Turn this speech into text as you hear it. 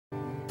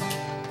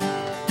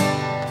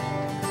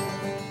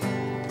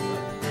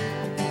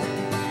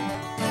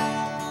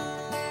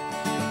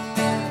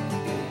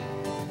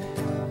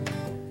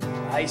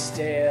I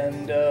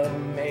stand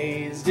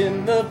amazed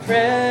in the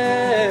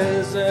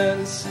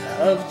presence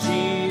of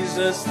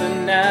Jesus the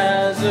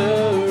Nazarene,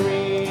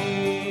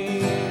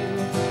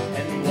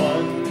 and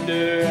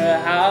wonder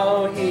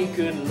how he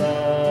could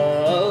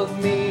love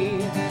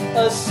me,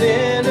 a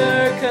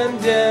sinner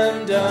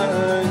condemned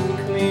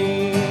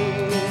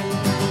unclean.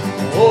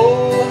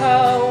 Oh,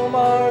 how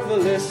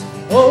marvelous,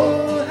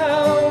 oh,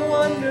 how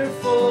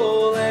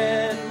wonderful,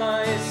 and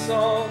my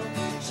song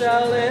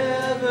shall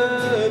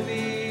ever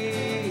be.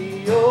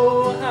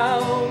 Oh,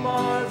 how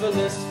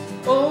marvelous,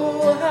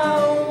 oh,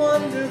 how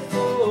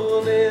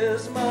wonderful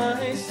is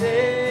my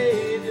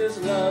Savior's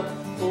love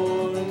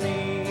for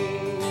me.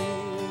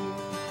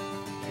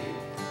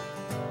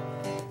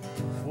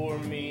 For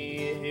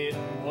me it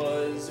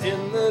was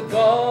in the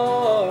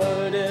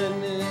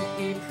garden,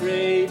 he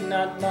prayed,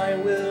 not my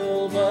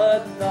will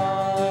but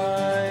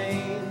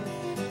thine.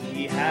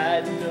 He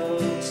had no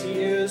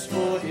tears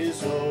for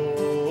his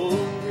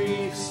own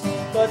griefs,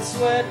 but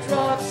sweat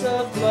drops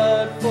of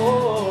blood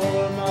for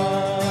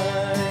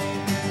mine.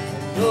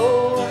 And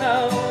oh,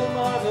 how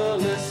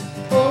marvelous,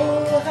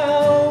 oh,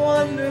 how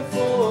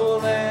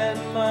wonderful, and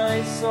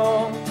my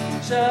song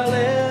shall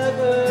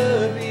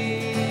ever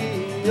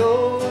be.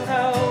 Oh,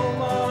 how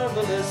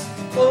marvelous,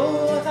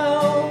 oh,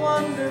 how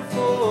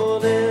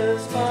wonderful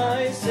is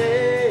my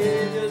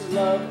Savior's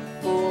love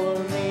for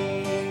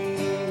me.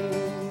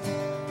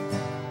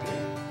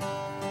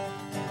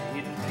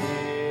 In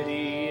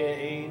pity,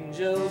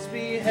 angels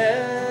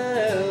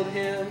beheld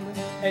him,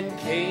 and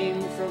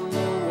came from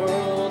the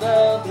world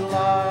of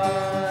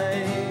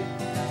light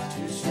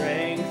to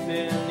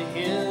strengthen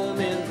him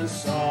in the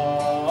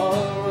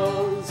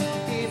sorrows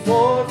he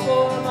bore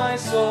for my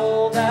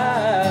soul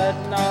that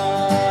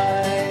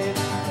night.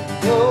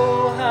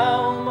 Oh,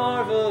 how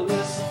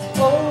marvelous,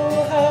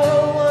 oh,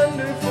 how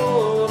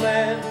wonderful,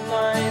 and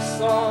my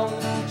song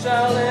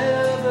shall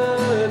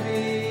ever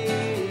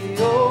be.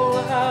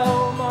 Oh,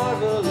 how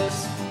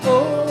marvelous,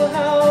 oh,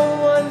 how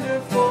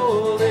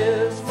wonderful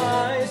is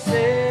my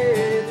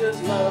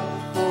Savior's love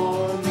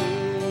for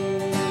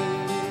me.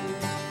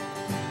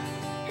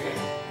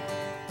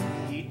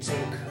 He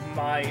took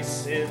my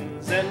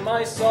sins and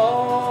my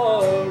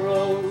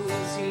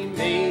sorrows, he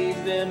made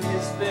them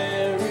his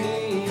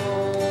very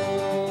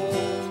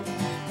own.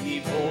 He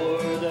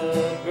bore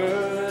the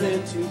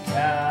burden to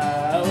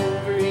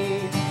Calvary,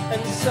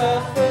 and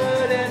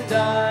suffered and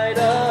died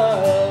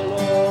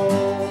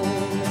alone.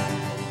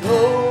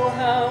 Oh,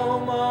 how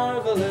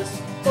marvelous,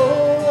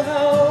 oh,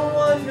 how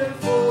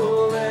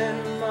wonderful,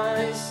 and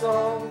my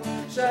song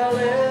shall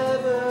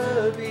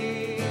ever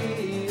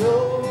be.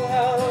 Oh,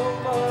 how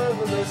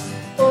marvelous,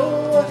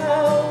 oh,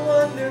 how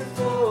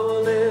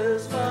wonderful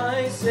is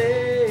my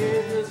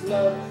Savior's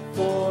love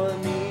for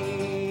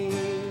me.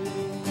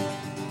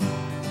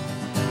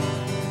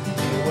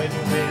 When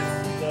with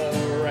the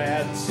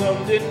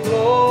ransomed in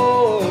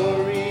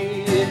glory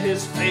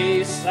his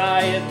face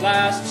I at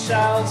last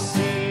shall see,